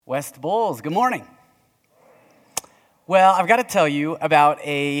West Bulls, good morning. Well, I've got to tell you about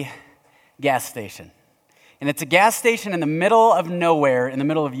a gas station. And it's a gas station in the middle of nowhere, in the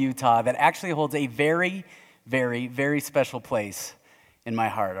middle of Utah, that actually holds a very, very, very special place in my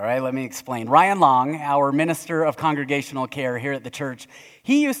heart, all right? Let me explain. Ryan Long, our minister of congregational care here at the church,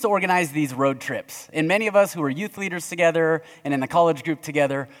 he used to organize these road trips. And many of us who were youth leaders together and in the college group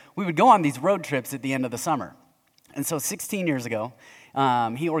together, we would go on these road trips at the end of the summer. And so 16 years ago,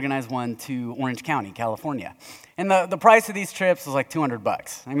 he organized one to Orange County, California. And the price of these trips was like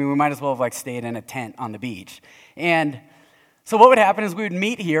 $200. I mean, we might as well have stayed in a tent on the beach. And so what would happen is we would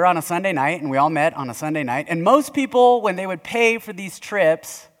meet here on a Sunday night, and we all met on a Sunday night. And most people, when they would pay for these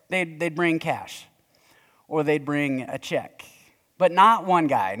trips, they'd bring cash or they'd bring a check. But not one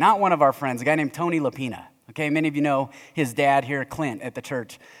guy, not one of our friends, a guy named Tony Lapina. Okay, many of you know his dad here, Clint, at the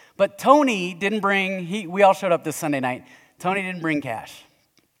church. But Tony didn't bring, we all showed up this Sunday night. Tony didn't bring cash.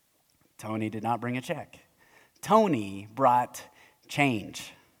 Tony did not bring a check. Tony brought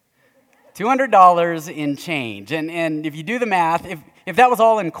change. $200 in change. And if you do the math, if that was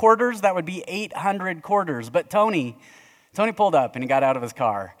all in quarters, that would be 800 quarters. But Tony pulled up and he got out of his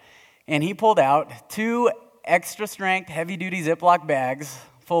car. And he pulled out 2 extra-strength, heavy-duty Ziploc bags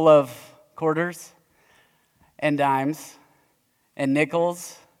full of quarters and dimes and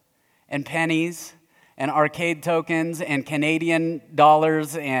nickels and pennies and arcade tokens and Canadian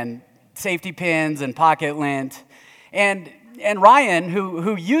dollars and safety pins and pocket lint. And Ryan,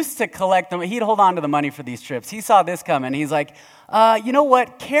 who used to collect them, he'd hold on to the money for these trips. He saw this coming. He's like, you know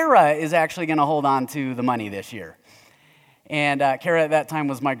what? Kara is actually going to hold on to the money this year. And Kara at that time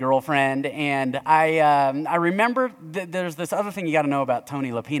was my girlfriend. And I remember there's this other thing you got to know about Tony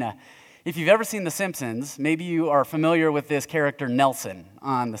Lapina. If you've ever seen The Simpsons, maybe you are familiar with this character Nelson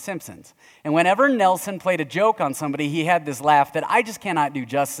on The Simpsons. And whenever Nelson played a joke on somebody, he had this laugh that I just cannot do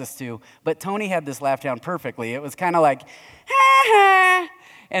justice to, but Tony had this laugh down perfectly. It was kind of like, ha ha.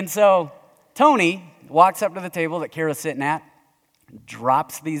 And so Tony walks up to the table that Kara's sitting at,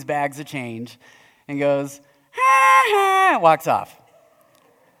 drops these bags of change, and goes, ha ha, walks off.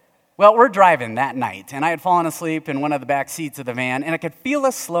 Well, we're driving that night, and I had fallen asleep in one of the back seats of the van, and I could feel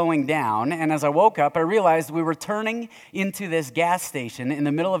us slowing down, and as I woke up, I realized we were turning into this gas station in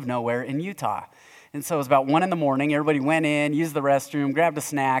the middle of nowhere in Utah. And so it was about 1 a.m, everybody went in, used the restroom, grabbed a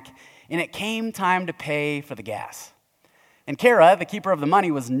snack, and it came time to pay for the gas. And Kara, the keeper of the money,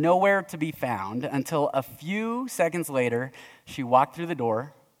 was nowhere to be found until a few seconds later, she walked through the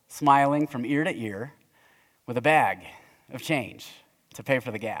door, smiling from ear to ear, with a bag of change to pay for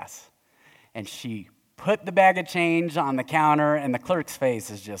the gas. And she put the bag of change on the counter, and the clerk's face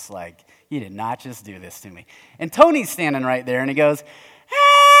is just like, you did not just do this to me. And Tony's standing right there, and he goes,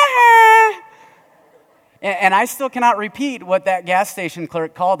 ah! And I still cannot repeat what that gas station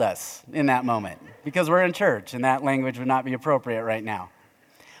clerk called us in that moment, because we're in church, and that language would not be appropriate right now.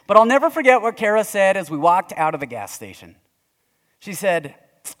 But I'll never forget what Kara said as we walked out of the gas station. She said,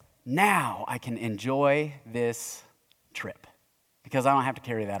 now I can enjoy this trip, because I don't have to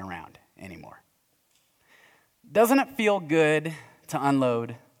carry that around anymore. Doesn't it feel good to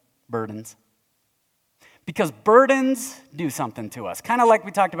unload burdens? Because burdens do something to us, kind of like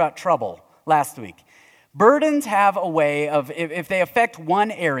we talked about trouble last week. Burdens have a way of, if they affect one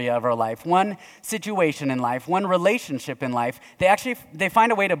area of our life, one situation in life, one relationship in life, they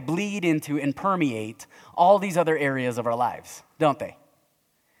find a way to bleed into and permeate all these other areas of our lives, don't they?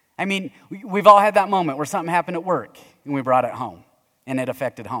 I mean, we've all had that moment where something happened at work and we brought it home. And it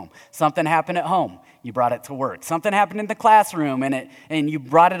affected home. Something happened at home, you brought it to work. Something happened in the classroom and you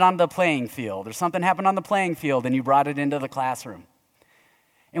brought it on the playing field. Or something happened on the playing field and you brought it into the classroom.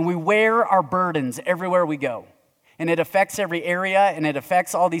 And we wear our burdens everywhere we go. And it affects every area and it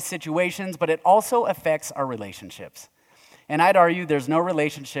affects all these situations, but it also affects our relationships. And I'd argue there's no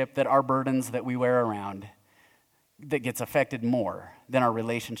relationship that our burdens that we wear around that gets affected more than our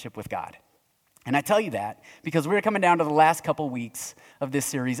relationship with God. And I tell you that because we're coming down to the last couple weeks of this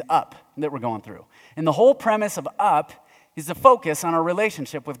series, Up, that we're going through. And the whole premise of Up is to focus on our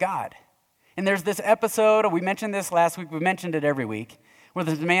relationship with God. And there's this episode, we mentioned this last week, we mentioned it every week, where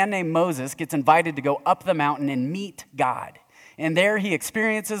this man named Moses gets invited to go up the mountain and meet God. And there he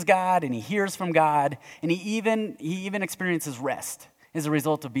experiences God and he hears from God and he even experiences rest as a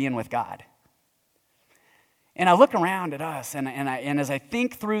result of being with God. And I look around at us, and as I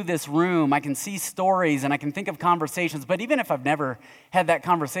think through this room, I can see stories, and I can think of conversations, but even if I've never had that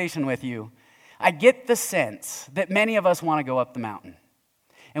conversation with you, I get the sense that many of us want to go up the mountain,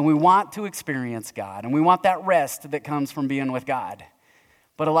 and we want to experience God, and we want that rest that comes from being with God.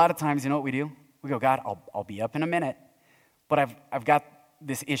 But a lot of times, you know what we do? We go, God, I'll be up in a minute, but I've got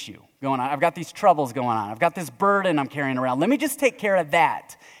this issue going on. I've got these troubles going on. I've got this burden I'm carrying around. Let me just take care of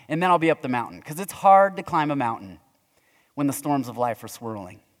that, and then I'll be up the mountain. Because it's hard to climb a mountain when the storms of life are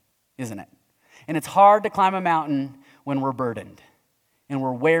swirling, isn't it? And it's hard to climb a mountain when we're burdened and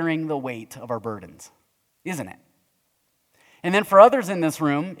we're wearing the weight of our burdens, isn't it? And then for others in this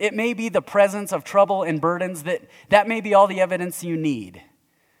room, it may be the presence of trouble and burdens that may be all the evidence you need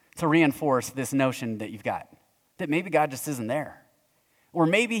to reinforce this notion that you've got, that maybe God just isn't there, or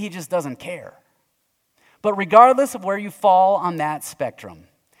maybe he just doesn't care. But regardless of where you fall on that spectrum,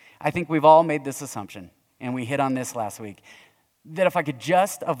 I think we've all made this assumption, and we hit on this last week, that if I could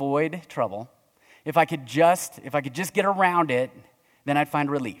just avoid trouble, if I could just get around it, then I'd find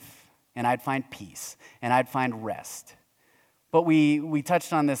relief, and I'd find peace, and I'd find rest. But we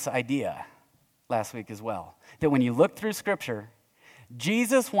touched on this idea last week as well, that when you look through Scripture,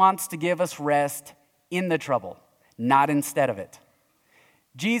 Jesus wants to give us rest in the trouble, not instead of it.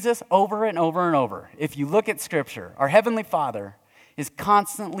 Jesus, over and over and over, if you look at Scripture, our Heavenly Father is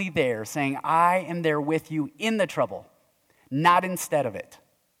constantly there saying, I am there with you in the trouble, not instead of it.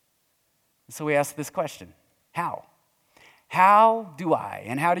 So we ask this question, how? How do I,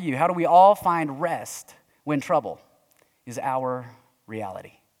 and how do you, how do we all find rest when trouble is our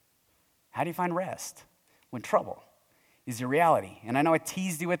reality? How do you find rest when trouble is your reality? And I know I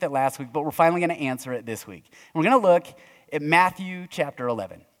teased you with it last week, but we're finally going to answer it this week. And we're going to look at Matthew chapter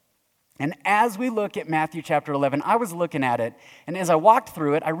 11. And as we look at Matthew chapter 11, I was looking at it, and as I walked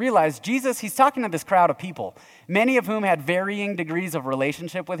through it, I realized Jesus, he's talking to this crowd of people, many of whom had varying degrees of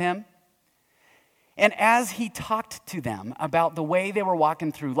relationship with him. And as he talked to them about the way they were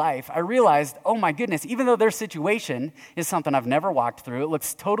walking through life, I realized, oh my goodness, even though their situation is something I've never walked through, it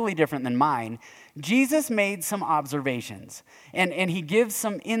looks totally different than mine, Jesus made some observations, and he gives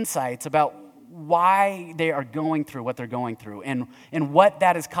some insights about why they are going through what they're going through and what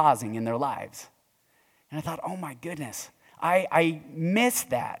that is causing in their lives. And I thought, oh my goodness, I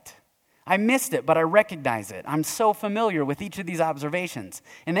missed that. I missed it, but I recognize it. I'm so familiar with each of these observations.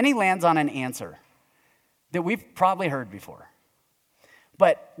 And then he lands on an answer that we've probably heard before.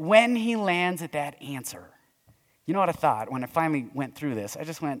 But when he lands at that answer, you know what I thought when I finally went through this? I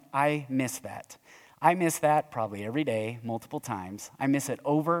just went, I miss that. I miss that probably every day, multiple times. I miss it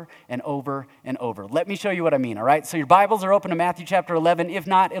over and over and over. Let me show you what I mean, all right? So your Bibles are open to Matthew chapter 11. If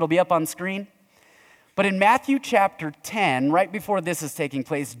not, it'll be up on screen. But in Matthew chapter 10, right before this is taking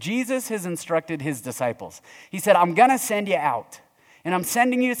place, Jesus has instructed his disciples. He said, I'm going to send you out, and I'm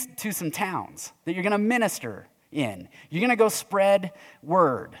sending you to some towns that you're going to minister in. You're going to go spread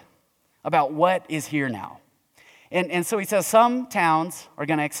word about what is here now. And so he says some towns are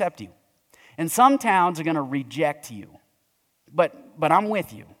going to accept you. And some towns are going to reject you, but I'm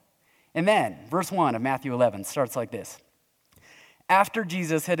with you. And then, verse 1 of Matthew 11 starts like this. After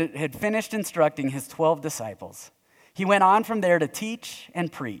Jesus had finished instructing his 12 disciples, he went on from there to teach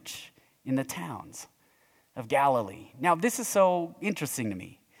and preach in the towns of Galilee. Now, this is so interesting to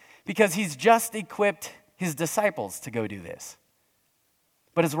me because he's just equipped his disciples to go do this.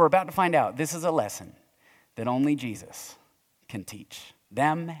 But as we're about to find out, this is a lesson that only Jesus can teach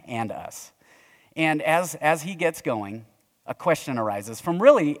them and us. And as he gets going, a question arises from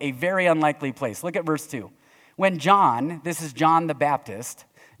really a very unlikely place. Look at verse 2. When John, this is John the Baptist,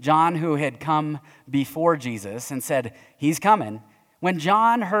 John who had come before Jesus and said, he's coming. When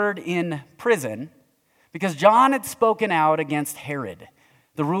John heard in prison, because John had spoken out against Herod,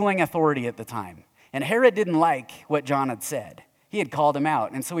 the ruling authority at the time. And Herod didn't like what John had said. He had called him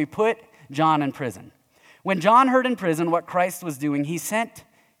out. And so he put John in prison. When John heard in prison what Christ was doing, he sent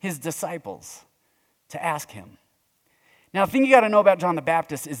his disciples to ask him. Now, the thing you got to know about John the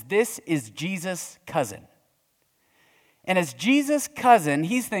Baptist is this is Jesus' cousin. And as Jesus' cousin,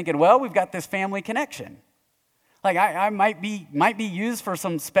 he's thinking, well, we've got this family connection. Like, I might be used for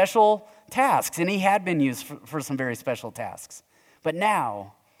some special tasks, and he had been used for some very special tasks. But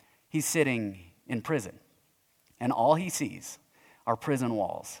now, he's sitting in prison, and all he sees are prison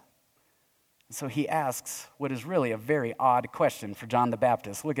walls. So he asks what is really a very odd question for John the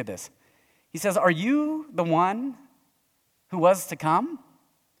Baptist. Look at this. He says, are you the one who was to come?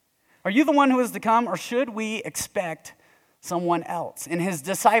 Are you the one who is to come, or should we expect someone else? And his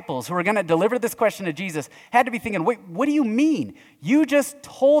disciples, who are going to deliver this question to Jesus, had to be thinking, wait, what do you mean? You just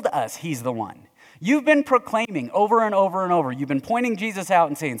told us he's the one. You've been proclaiming over and over and over. You've been pointing Jesus out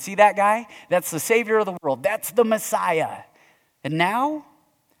and saying, see that guy? That's the Savior of the world. That's the Messiah. And now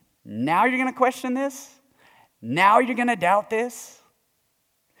you're going to question this? Now you're going to doubt this?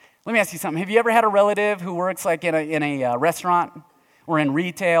 Let me ask you something. Have you ever had a relative who works like in a restaurant or in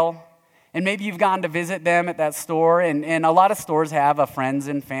retail, And maybe you've gone to visit them at that store, and a lot of stores have a friends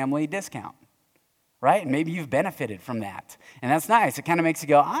and family discount, right? And maybe you've benefited from that. And that's nice. It kind of makes you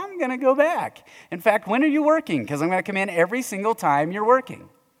go, I'm going to go back. In fact, when are you working? Because I'm going to come in every single time you're working.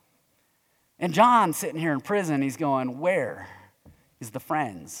 And John's sitting here in prison. He's going, where is the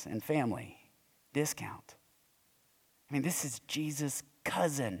friends and family discount? I mean, this is Jesus'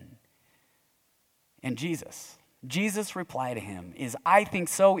 cousin. And Jesus' reply to him is, I think,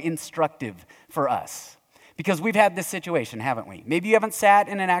 so instructive for us. Because we've had this situation, haven't we? Maybe you haven't sat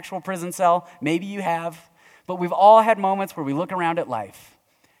in an actual prison cell. Maybe you have. But we've all had moments where we look around at life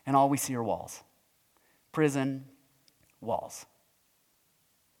and all we see are walls. Prison walls.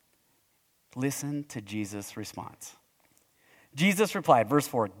 Listen to Jesus' response. Jesus replied, verse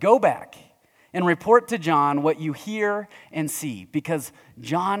 4, go back and report to John what you hear and see, because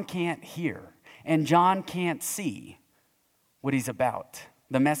John can't hear and John can't see what he's about,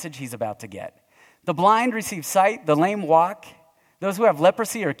 the message he's about to get. The blind receive sight, the lame walk, those who have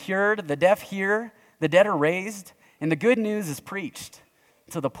leprosy are cured, the deaf hear, the dead are raised, and the good news is preached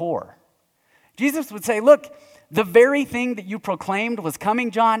to the poor. Jesus would say, look, the very thing that you proclaimed was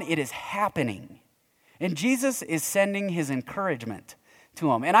coming, John, it is happening. And Jesus is sending his encouragement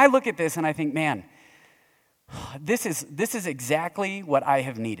to him. And I look at this and I think, man, this is exactly what I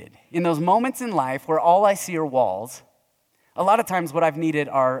have needed. In those moments in life where all I see are walls, a lot of times what I've needed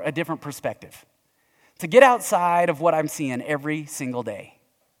are a different perspective. To get outside of what I'm seeing every single day.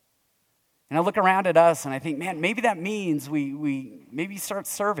 And I look around at us and I think, man, maybe that means we maybe start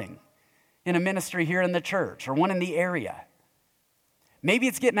serving in a ministry here in the church or one in the area. Maybe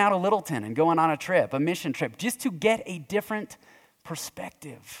it's getting out of Littleton and going on a trip, a mission trip, just to get a different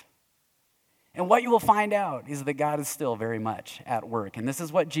perspective. And what you will find out is that God is still very much at work. And this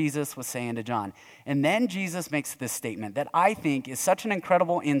is what Jesus was saying to John. And then Jesus makes this statement that I think is such an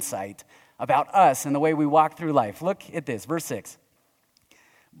incredible insight about us and the way we walk through life. Look at this, verse 6.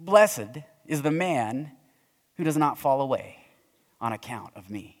 Blessed is the man who does not fall away on account of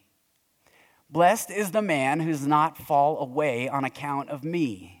me. Blessed is the man who does not fall away on account of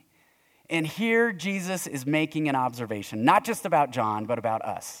me. And here Jesus is making an observation, not just about John, but about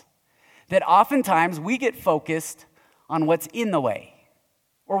us. That oftentimes we get focused on what's in the way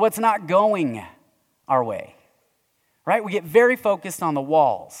or what's not going our way, right? We get very focused on the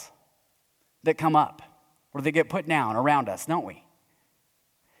walls that come up or that get put down around us, don't we?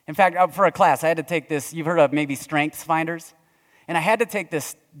 In fact, for a class, I had to take this, you've heard of maybe Strengths Finders? And I had to take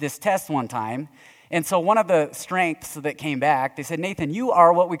this test one time. And so one of the strengths that came back, they said, Nathan, you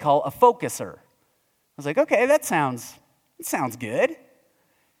are what we call a focuser. I was like, okay, that sounds good.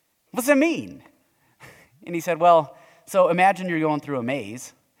 What does it mean? And he said, well, so imagine you're going through a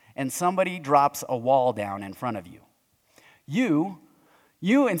maze and somebody drops a wall down in front of you.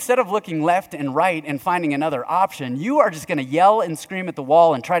 You, instead of looking left and right and finding another option, you are just going to yell and scream at the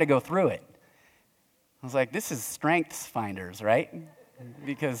wall and try to go through it. I was like, this is Strengths Finders, right?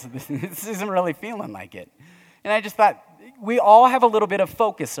 Because this isn't really feeling like it. And I just thought, we all have a little bit of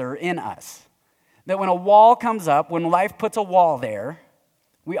focuser in us. That when a wall comes up, when life puts a wall there,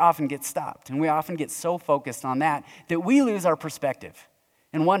 we often get stopped. And we often get so focused on that we lose our perspective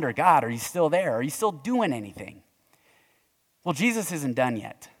and wonder, God, are you still there? Are you still doing anything? Well, Jesus isn't done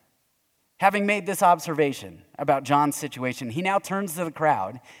yet. Having made this observation about John's situation, he now turns to the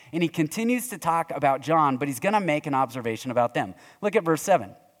crowd and he continues to talk about John, but he's going to make an observation about them. Look at verse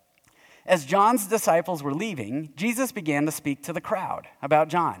 7. As John's disciples were leaving, Jesus began to speak to the crowd about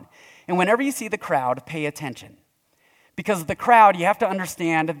John. And whenever you see the crowd, pay attention. Because the crowd, you have to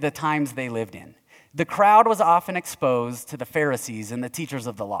understand the times they lived in. The crowd was often exposed to the Pharisees and the teachers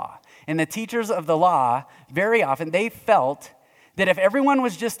of the law. And the teachers of the law, very often, they felt that if everyone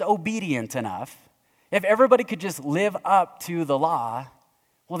was just obedient enough, if everybody could just live up to the law,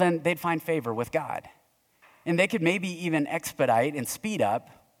 well, then they'd find favor with God. And they could maybe even expedite and speed up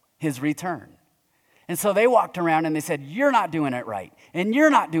his return. And so they walked around and they said, you're not doing it right, and you're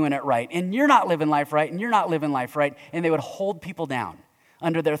not doing it right, and you're not living life right, and you're not living life right. And they would hold people down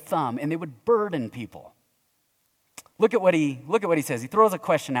under their thumb, and they would burden people. Look at what he says. He throws a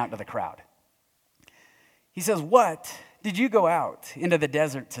question out to the crowd. He says, what did you go out into the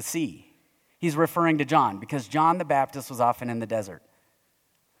desert to see? He's referring to John, because John the Baptist was often in the desert.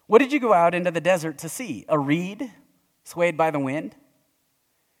 What did you go out into the desert to see? A reed swayed by the wind?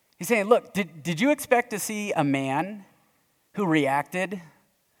 He's saying, look, did you expect to see a man who reacted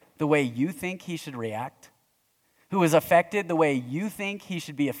the way you think he should react? Who was affected the way you think he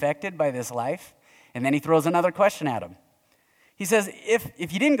should be affected by this life? And then he throws another question at him. He says,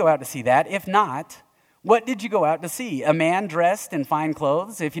 if you didn't go out to see that, if not, What did you go out to see? A man dressed in fine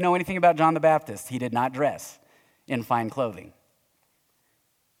clothes? If you know anything about John the Baptist, he did not dress in fine clothing.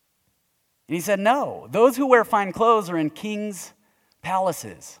 And he said, no, those who wear fine clothes are in kings'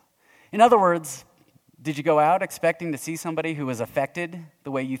 palaces. In other words, did you go out expecting to see somebody who was affected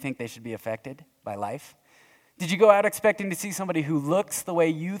the way you think they should be affected by life? Did you go out expecting to see somebody who looks the way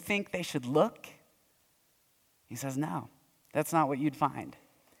you think they should look? He says, no, that's not what you'd find.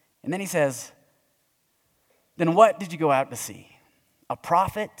 And then he says, then what did you go out to see? A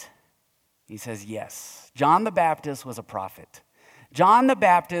prophet? He says, yes. John the Baptist was a prophet. John the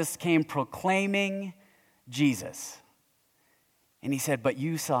Baptist came proclaiming Jesus. And he said, but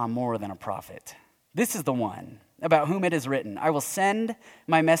you saw more than a prophet. This is the one about whom it is written, I will send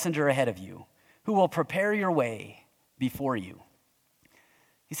my messenger ahead of you, who will prepare your way before you.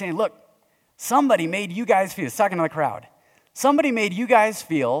 He's saying, look, somebody made you guys feel, he's talking to the crowd, somebody made you guys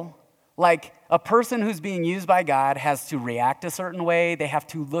feel like a person who's being used by God has to react a certain way, they have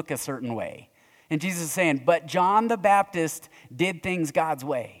to look a certain way. And Jesus is saying, but John the Baptist did things God's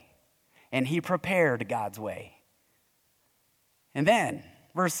way, and he prepared God's way. And then,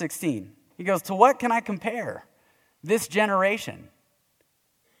 verse 16, he goes, to what can I compare this generation?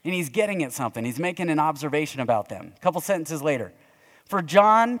 And he's getting at something. He's making an observation about them. A couple sentences later. For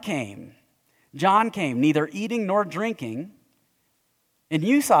John came neither eating nor drinking, and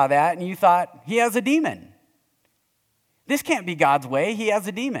you saw that and you thought, he has a demon. This can't be God's way. He has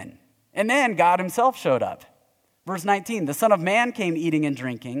a demon. And then God himself showed up. Verse 19, the Son of Man came eating and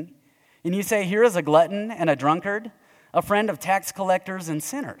drinking, and you say, here is a glutton and a drunkard, a friend of tax collectors and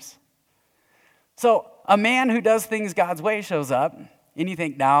sinners. So a man who does things God's way shows up, and you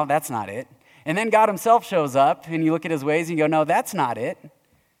think, no, that's not it. And then God himself shows up, and you look at his ways, and you go, no, that's not it.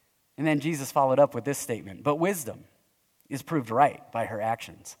 And then Jesus followed up with this statement, but wisdom is proved right by her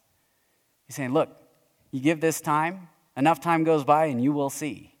actions. He's saying, look, you give this time, enough time goes by, and you will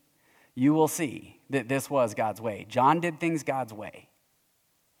see. You will see that this was God's way. John did things God's way.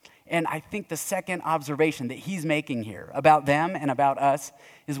 And I think the second observation that he's making here about them and about us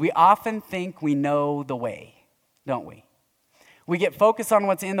is we often think we know the way, don't we? We get focused on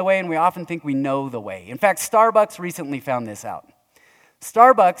what's in the way, and we often think we know the way. In fact, Starbucks recently found this out.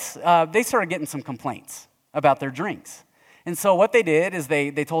 Starbucks, they started getting some complaints about their drinks. And so what they did is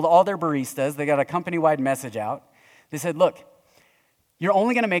they told all their baristas, they got a company-wide message out. They said, look, you're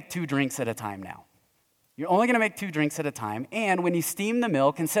only going to make 2 drinks at a time now. You're only going to make 2 drinks at a time. And when you steam the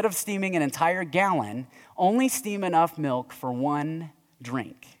milk, instead of steaming an entire gallon, only steam enough milk for 1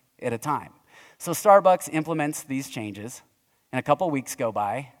 drink at a time. So Starbucks implements these changes, and a couple weeks go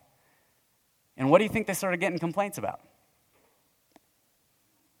by. And what do you think they started getting complaints about?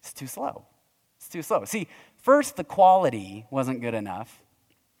 It's too slow. It's too slow. See, first the quality wasn't good enough,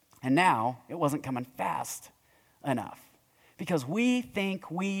 and now it wasn't coming fast enough. Because we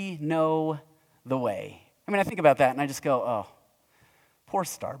think we know the way. I mean, I think about that and I just go, oh, poor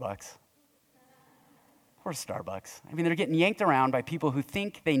Starbucks. Poor Starbucks. I mean, they're getting yanked around by people who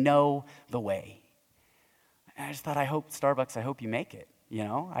think they know the way. And I just thought, I hope you make it, you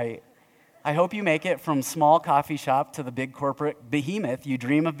know? I hope you make it from small coffee shop to the big corporate behemoth you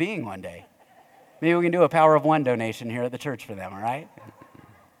dream of being one day. Maybe we can do a Power of One donation here at the church for them, all right?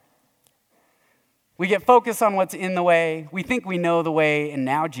 We get focused on what's in the way. We think we know the way, and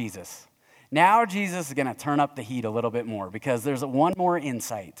now Jesus is going to turn up the heat a little bit more because there's one more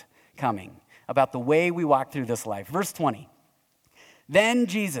insight coming about the way we walk through this life. Verse 20, then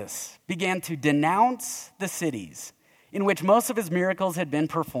Jesus began to denounce the cities in which most of his miracles had been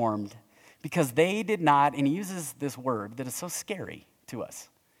performed because they did not, and he uses this word that is so scary to us.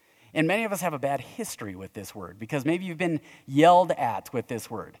 And many of us have a bad history with this word because maybe you've been yelled at with this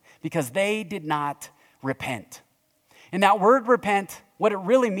word because they did not repent. And that word repent, what it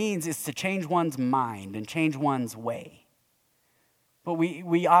really means is to change one's mind and change one's way. But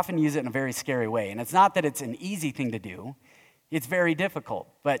we often use it in a very scary way. And it's not that it's an easy thing to do. It's very difficult.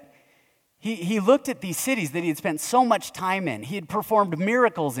 But he looked at these cities that he had spent so much time in. He had performed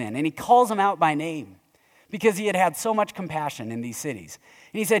miracles in, and he calls them out by name because he had had so much compassion in these cities.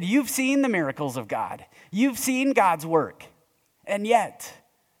 And he said, you've seen the miracles of God. You've seen God's work. And yet,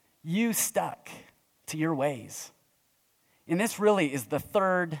 you stuck to your ways. And this really is the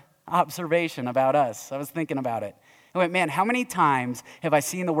third observation about us. I was thinking about it. I went, man, how many times have I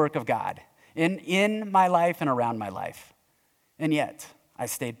seen the work of God in my life and around my life? And yet, I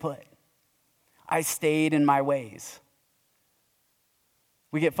stayed put. I stayed in my ways.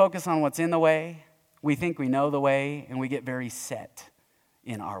 We get focused on what's in the way. We think we know the way, and we get very set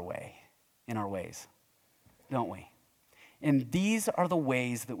in our way, in our ways, don't we? And these are the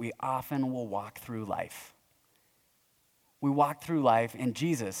ways that we often will walk through life. We walk through life, and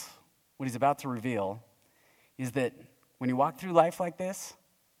Jesus, what he's about to reveal, is that when you walk through life like this,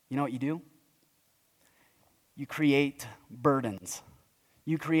 you know what you do? You create burdens.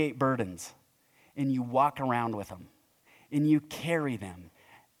 You create burdens, and you walk around with them, and you carry them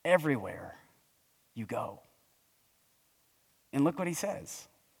everywhere you go. And look what he says.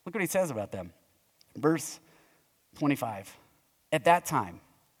 Look what he says about them. Verse 25. At that time,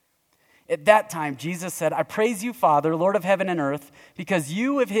 Jesus said, I praise you, Father, Lord of heaven and earth, because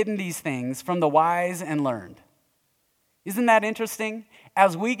you have hidden these things from the wise and learned. Isn't that interesting?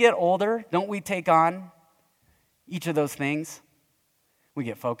 As we get older, don't we take on each of those things? We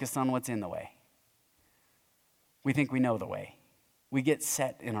get focused on what's in the way. We think we know the way. We get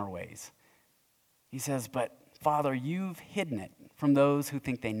set in our ways. He says, but Father, you've hidden it from those who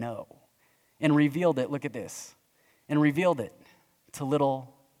think they know and revealed it, look at this, and revealed it to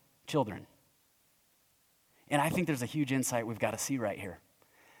little children. And I think there's a huge insight we've got to see right here,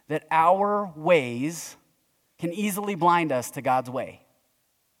 that our ways can easily blind us to God's way.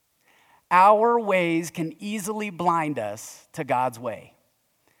 Our ways can easily blind us to God's way.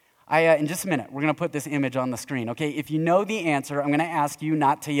 In just a minute, we're going to put this image on the screen, okay? If you know the answer, I'm going to ask you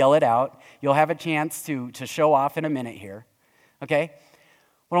not to yell it out. You'll have a chance to show off in a minute here, okay?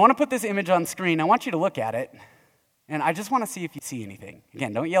 When I want to put this image on screen, I want you to look at it, and I just want to see if you see anything.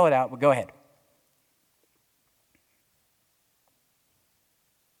 Again, don't yell it out, but go ahead.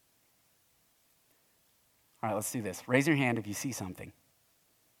 All right, let's do this. Raise your hand if you see something.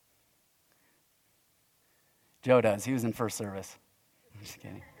 Joe does. He was in first service. I'm just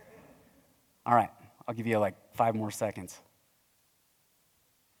kidding. All right, I'll give you like 5 more seconds.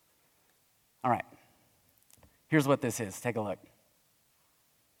 All right, here's what this is. Take a look.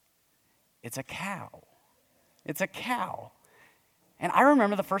 It's a cow. It's a cow. And I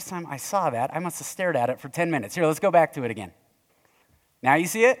remember the first time I saw that, I must have stared at it for 10 minutes. Here, let's go back to it again. Now you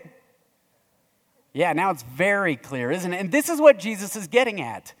see it? Yeah, now it's very clear, isn't it? And this is what Jesus is getting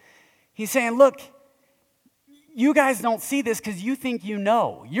at. He's saying, look, you guys don't see this because you think you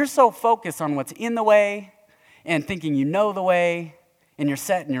know. You're so focused on what's in the way and thinking you know the way and you're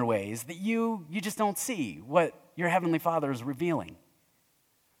set in your ways that you just don't see what your Heavenly Father is revealing.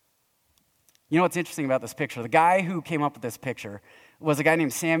 You know what's interesting about this picture? The guy who came up with this picture was a guy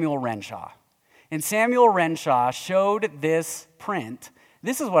named Samuel Renshaw. And Samuel Renshaw showed this print.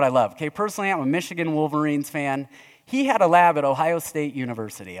 This is what I love, okay? Personally, I'm a Michigan Wolverines fan. He had a lab at Ohio State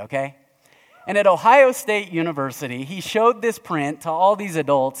University, okay? And at Ohio State University, he showed this print to all these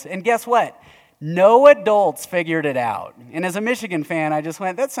adults, and guess what? No adults figured it out. And as a Michigan fan, I just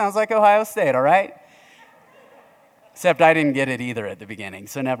went, that sounds like Ohio State, all right? Except I didn't get it either at the beginning,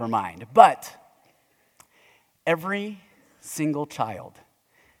 so never mind. But every single child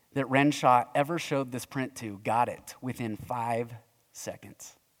that Renshaw ever showed this print to got it within 5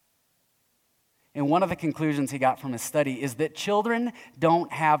 seconds. And one of the conclusions he got from his study is that children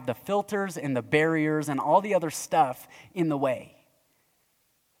don't have the filters and the barriers and all the other stuff in the way.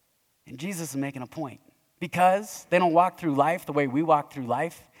 And Jesus is making a point. Because they don't walk through life the way we walk through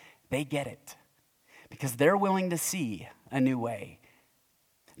life, they get it. Because they're willing to see a new way.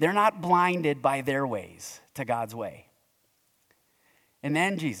 They're not blinded by their ways to God's way. And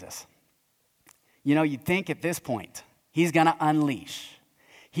then Jesus, you'd think at this point, he's going to unleash.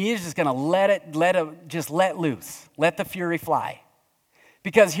 He is just going to let loose, let the fury fly.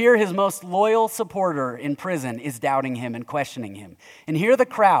 Because here his most loyal supporter in prison is doubting him and questioning him. And here the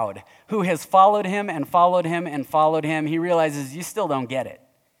crowd who has followed him and followed him and followed him, he realizes you still don't get it.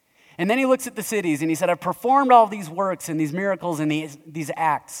 And then he looks at the cities and he said, I've performed all these works and these miracles and these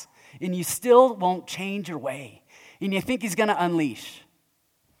acts, and you still won't change your way. And you think he's going to unleash.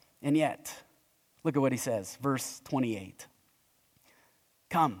 And yet, look at what he says, verse 28.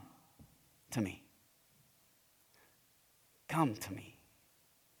 Come to me. Come to me.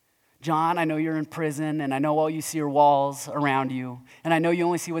 John, I know you're in prison, and I know all you see are walls around you, and I know you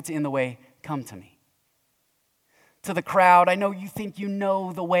only see what's in the way. Come to me. To the crowd, I know you think you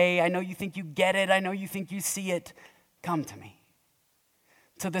know the way. I know you think you get it. I know you think you see it. Come to me.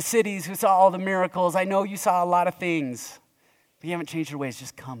 To the cities who saw all the miracles, I know you saw a lot of things, but you haven't changed your ways.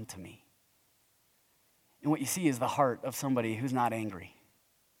 Just come to me. And what you see is the heart of somebody who's not angry,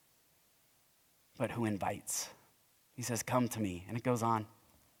 but who invites. He says, come to me. And it goes on.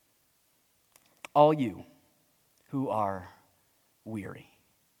 All you who are weary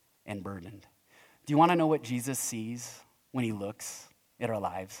and burdened. Do you want to know what Jesus sees when he looks at our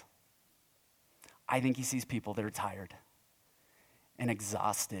lives? I think he sees people that are tired and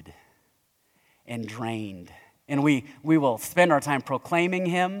exhausted and drained And we will spend our time proclaiming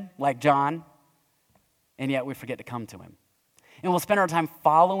him like John, and yet we forget to come to him. And we'll spend our time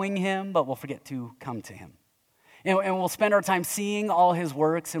following him, but we'll forget to come to him. And we'll spend our time seeing all his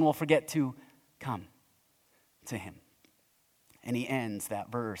works, and we'll forget to come to him. And he ends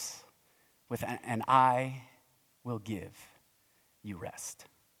that verse with, "And I will give you rest."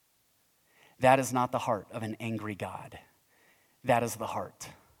 That is not the heart of an angry God. That is the heart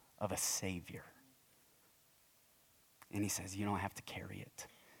of a Savior. And he says, you don't have to carry it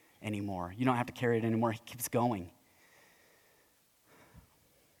anymore. You don't have to carry it anymore. He keeps going.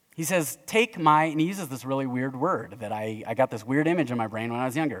 He says, and he uses this really weird word that I got this weird image in my brain when I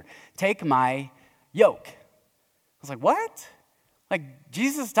was younger. Take my yoke. I was like, what? Like,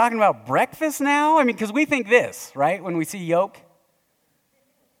 Jesus is talking about breakfast now? I mean, because we think this, right, when we see yoke.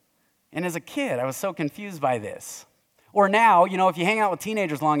 And as a kid, I was so confused by this. Or now, if you hang out with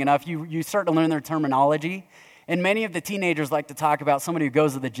teenagers long enough, you start to learn their terminology. And many of the teenagers like to talk about somebody who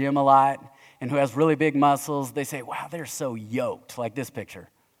goes to the gym a lot and who has really big muscles. They say, wow, they're so yoked, like this picture.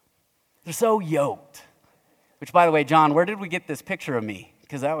 They're so yoked. Which, by the way, John, where did we get this picture of me?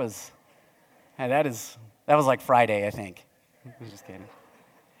 Because that was like Friday, I think. I'm just kidding.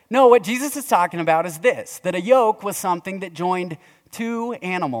 No, what Jesus is talking about is this, that a yoke was something that joined two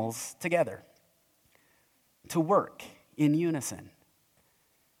animals together to work in unison.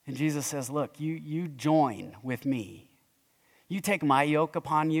 And Jesus says, look, you join with me. You take my yoke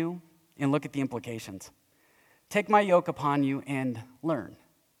upon you and look at the implications. Take my yoke upon you and learn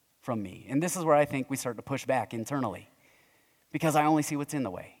from me. And this is where I think we start to push back internally, because I only see what's in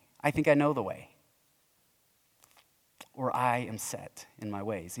the way. I think I know the way. Or I am set in my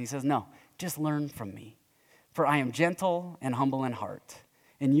ways. And he says, no, just learn from me. For I am gentle and humble in heart,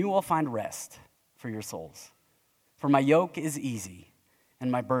 and you will find rest for your souls. For my yoke is easy,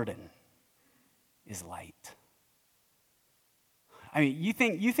 and my burden is light. I mean, you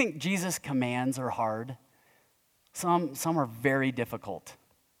think Jesus' commands are hard? Some are very difficult,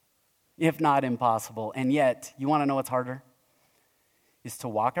 if not impossible. And yet, you want to know what's harder? Is to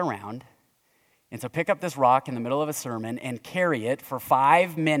walk around and to pick up this rock in the middle of a sermon and carry it for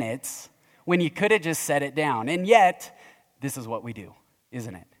 5 minutes when you could have just set it down. And yet, this is what we do,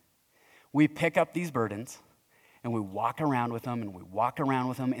 isn't it? We pick up these burdens and we walk around with them and we walk around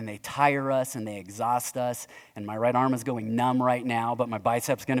with them, and they tire us and they exhaust us. And my right arm is going numb right now, but my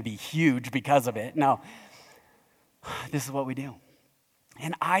bicep's going to be huge because of it. No, this is what we do.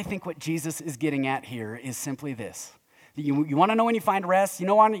 And I think what Jesus is getting at here is simply this. You want to know when you find rest?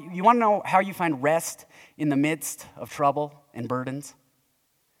 You want to know how you find rest in the midst of trouble and burdens?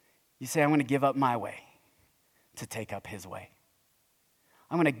 You say, I'm going to give up my way to take up his way.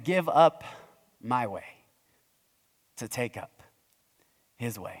 I'm going to give up my way to take up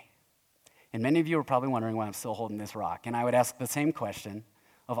his way. And many of you are probably wondering why I'm still holding this rock. And I would ask the same question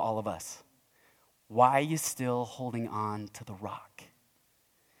of all of us. Why are you still holding on to the rock?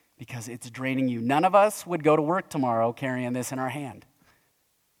 Because it's draining you. None of us would go to work tomorrow carrying this in our hand.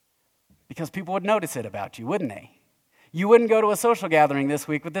 Because people would notice it about you, wouldn't they? You wouldn't go to a social gathering this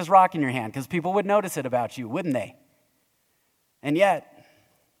week with this rock in your hand because people would notice it about you, wouldn't they? And yet,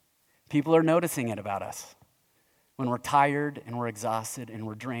 people are noticing it about us when we're tired and we're exhausted and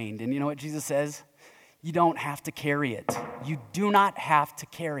we're drained. And you know what Jesus says? You don't have to carry it. You do not have to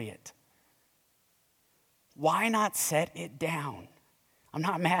carry it. Why not set it down? I'm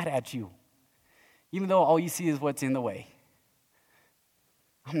not mad at you, even though all you see is what's in the way.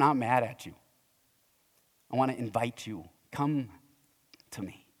 I'm not mad at you. I want to invite you. Come to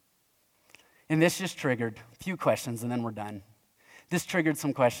me. And this just triggered a few questions, and then we're done. This triggered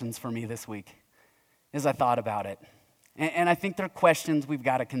some questions for me this week as I thought about it. And I think they're questions we've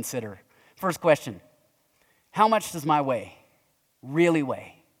got to consider. First question, how much does my way really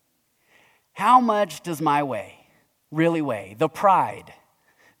weigh? How much does my way really weigh? The pride,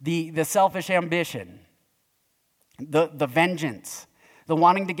 the selfish ambition, the vengeance, the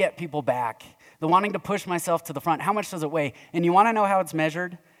wanting to get people back, the wanting to push myself to the front. How much does it weigh? And you want to know how it's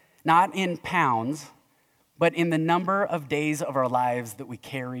measured? Not in pounds, but in the number of days of our lives that we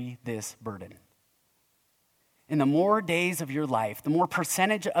carry this burden. And the more days of your life, the more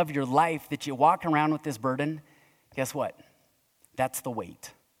percentage of your life that you walk around with this burden, guess what? That's the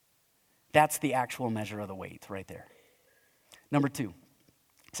weight. That's the actual measure of the weight right there. Number 2,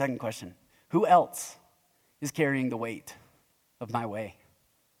 second question. Who else is carrying the weight of my way?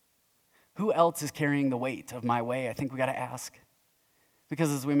 Who else is carrying the weight of my way? I think we got to ask.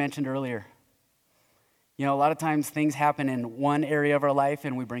 Because as we mentioned earlier, a lot of times things happen in one area of our life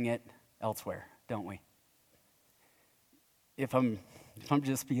and we bring it elsewhere, don't we? If I'm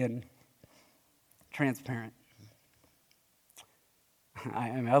just being transparent,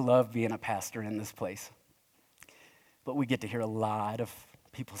 I love being a pastor in this place. But we get to hear a lot of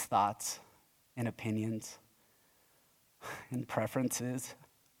people's thoughts and opinions and preferences.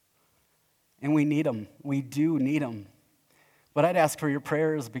 And we need them. We do need them. But I'd ask for your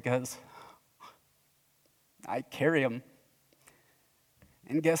prayers because I carry them.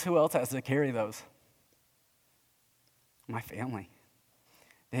 And guess who else has to carry those? My family.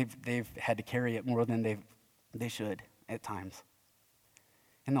 They've had to carry it more than they should at times.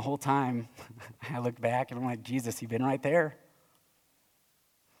 And the whole time, I look back and I'm like, Jesus, you've been right there.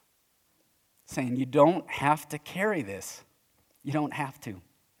 Saying, you don't have to carry this. You don't have to.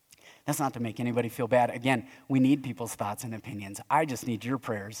 That's not to make anybody feel bad. Again, we need people's thoughts and opinions. I just need your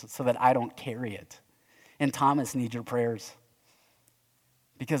prayers so that I don't carry it. And Thomas needs your prayers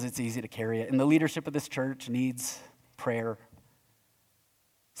because it's easy to carry it. And the leadership of this church needs prayer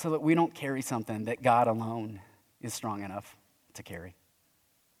so that we don't carry something that God alone is strong enough to carry.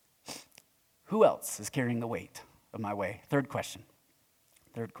 Who else is carrying the weight of my way? Third question.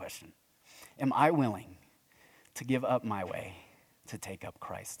 Am I willing to give up my way to take up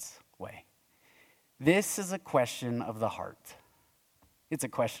Christ's way? This is a question of the heart. It's a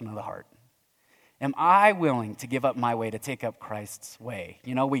question of the heart. Am I willing to give up my way to take up Christ's way?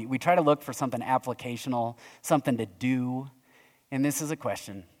 You know, we try to look for something applicational, something to do, and this is a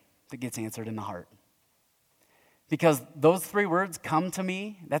question that gets answered in the heart. Because those three words, come to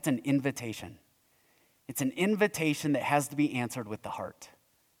me, that's an invitation. It's an invitation that has to be answered with the heart.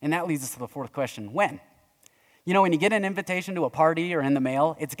 And that leads us to the fourth question, when? You know, when you get an invitation to a party or in the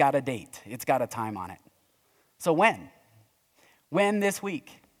mail, it's got a date. It's got a time on it. So when? When this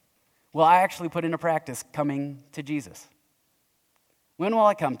week? Will I actually put into practice coming to Jesus? When will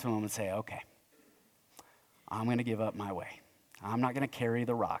I come to him and say, okay, I'm going to give up my way. I'm not going to carry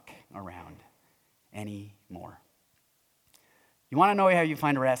the rock around anymore. You want to know how you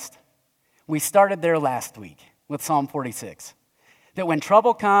find rest? We started there last week with Psalm 46. That when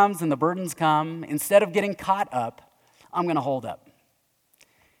trouble comes and the burdens come, instead of getting caught up, I'm going to hold up.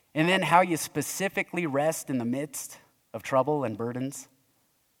 And then how you specifically rest in the midst of trouble and burdens.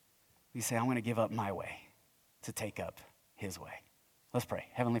 You say, I'm going to give up my way to take up his way. Let's pray.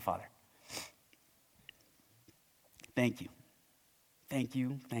 Heavenly Father, thank you. Thank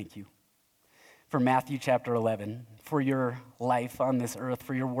you, thank you for Matthew chapter 11, for your life on this earth,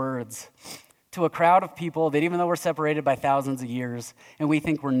 for your words to a crowd of people that even though we're separated by thousands of years and we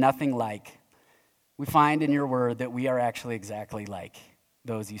think we're nothing like, we find in your word that we are actually exactly like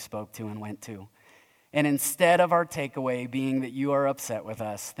those you spoke to and went to. And instead of our takeaway being that you are upset with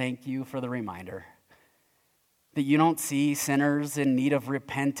us, thank you for the reminder that you don't see sinners in need of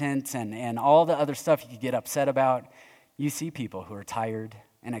repentance and all the other stuff you could get upset about. You see people who are tired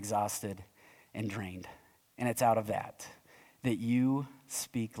and exhausted and drained. And it's out of that you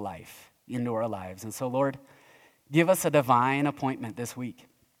speak life into our lives. And so, Lord, give us a divine appointment this week.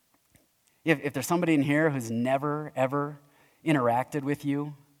 If there's somebody in here who's never, ever interacted with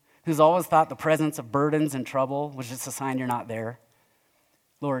you, who's always thought the presence of burdens and trouble was just a sign you're not there,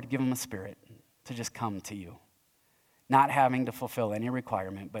 Lord, give them a spirit to just come to you. Not having to fulfill any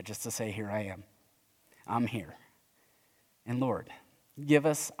requirement, but just to say, here I am. I'm here. And Lord, give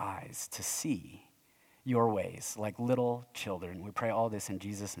us eyes to see your ways like little children. We pray all this in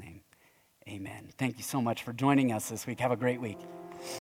Jesus' name. Amen. Thank you so much for joining us this week. Have a great week.